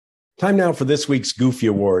Time now for this week's Goofy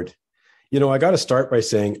Award. I got to start by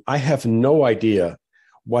saying I have no idea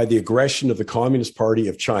why the aggression of the Communist Party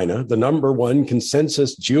of China, the number one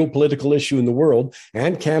consensus geopolitical issue in the world,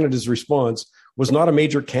 and Canada's response was not a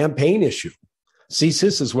major campaign issue.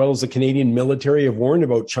 CSIS, as well as the Canadian military, have warned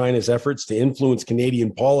about China's efforts to influence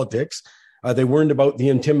Canadian politics. They warned about the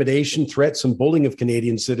intimidation, threats, and bullying of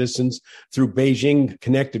Canadian citizens through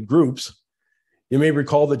Beijing-connected groups. You may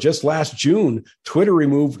recall that just last June, Twitter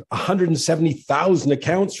removed 170,000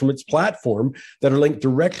 accounts from its platform that are linked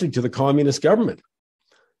directly to the communist government.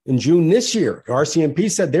 In June this year,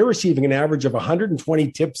 RCMP said they're receiving an average of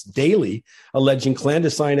 120 tips daily alleging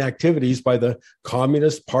clandestine activities by the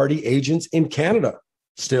Communist Party agents in Canada.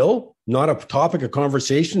 Still, not a topic of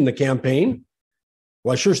conversation in the campaign?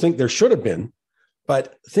 Well, I sure think there should have been.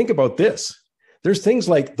 But think about this. There's things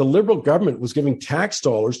like the Liberal government was giving tax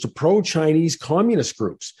dollars to pro-Chinese communist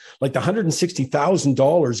groups, like the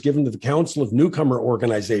 $160,000 given to the Council of Newcomer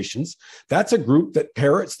Organizations. That's a group that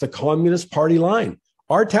parrots the Communist Party line.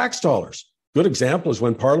 Our tax dollars. Good example is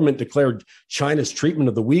when Parliament declared China's treatment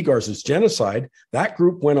of the Uyghurs as genocide. That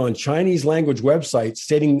group went on Chinese language websites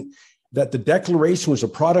stating that the declaration was a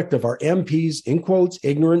product of our MPs, in quotes,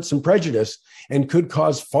 ignorance and prejudice, and could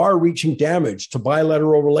cause far-reaching damage to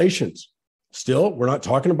bilateral relations. Still, we're not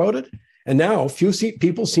talking about it. And now few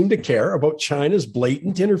people seem to care about China's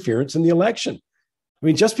blatant interference in the election.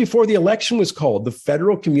 Just before the election was called, the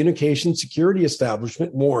Federal Communications Security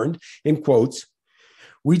Establishment warned, in quotes,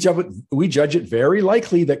 we judge it very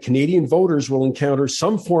likely that Canadian voters will encounter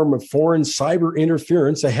some form of foreign cyber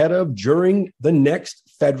interference ahead of, during the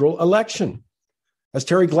next federal election. As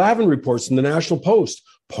Terry Glavin reports in the National Post,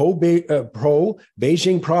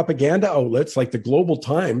 pro-Beijing propaganda outlets like the Global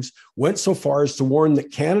Times went so far as to warn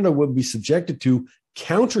that Canada would be subjected to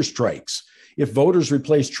counterstrikes if voters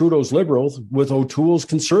replaced Trudeau's Liberals with O'Toole's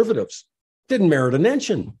Conservatives. Didn't merit a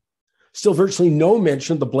mention. Still virtually no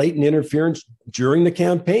mention of the blatant interference during the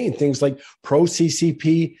campaign. Things like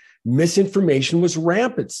pro-CCP misinformation was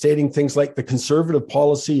rampant, stating things like the conservative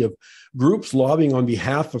policy of groups lobbying on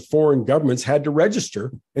behalf of foreign governments had to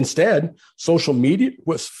register. Instead, social media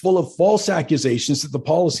was full of false accusations that the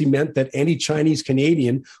policy meant that any Chinese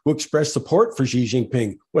Canadian who expressed support for Xi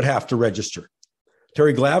Jinping would have to register.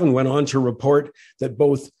 Terry Glavin went on to report that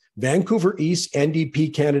both Vancouver East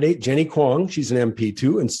NDP candidate Jenny Kwong, she's an MP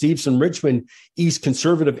too, and Stevenson Richmond East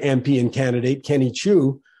Conservative MP and candidate Kenny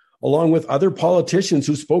Chiu, along with other politicians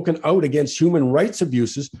who've spoken out against human rights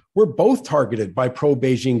abuses, were both targeted by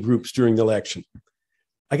pro-Beijing groups during the election.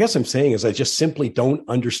 I guess I'm saying is I just simply don't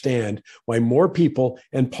understand why more people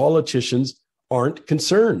and politicians aren't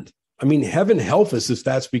concerned. Heaven help us if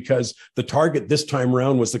that's because the target this time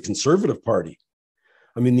around was the Conservative Party.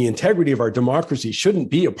 The integrity of our democracy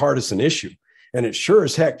shouldn't be a partisan issue, and it sure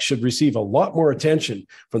as heck should receive a lot more attention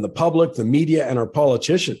from the public, the media, and our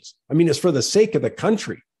politicians. It's for the sake of the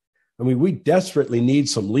country. We desperately need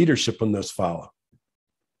some leadership on this file.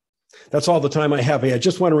 That's all the time I have. I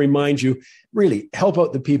just want to remind you, really help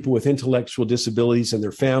out the people with intellectual disabilities and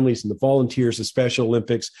their families and the volunteers of Special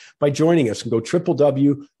Olympics by joining us, and go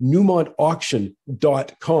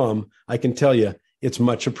www.newmontauction.com. I can tell you it's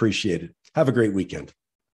much appreciated. Have a great weekend.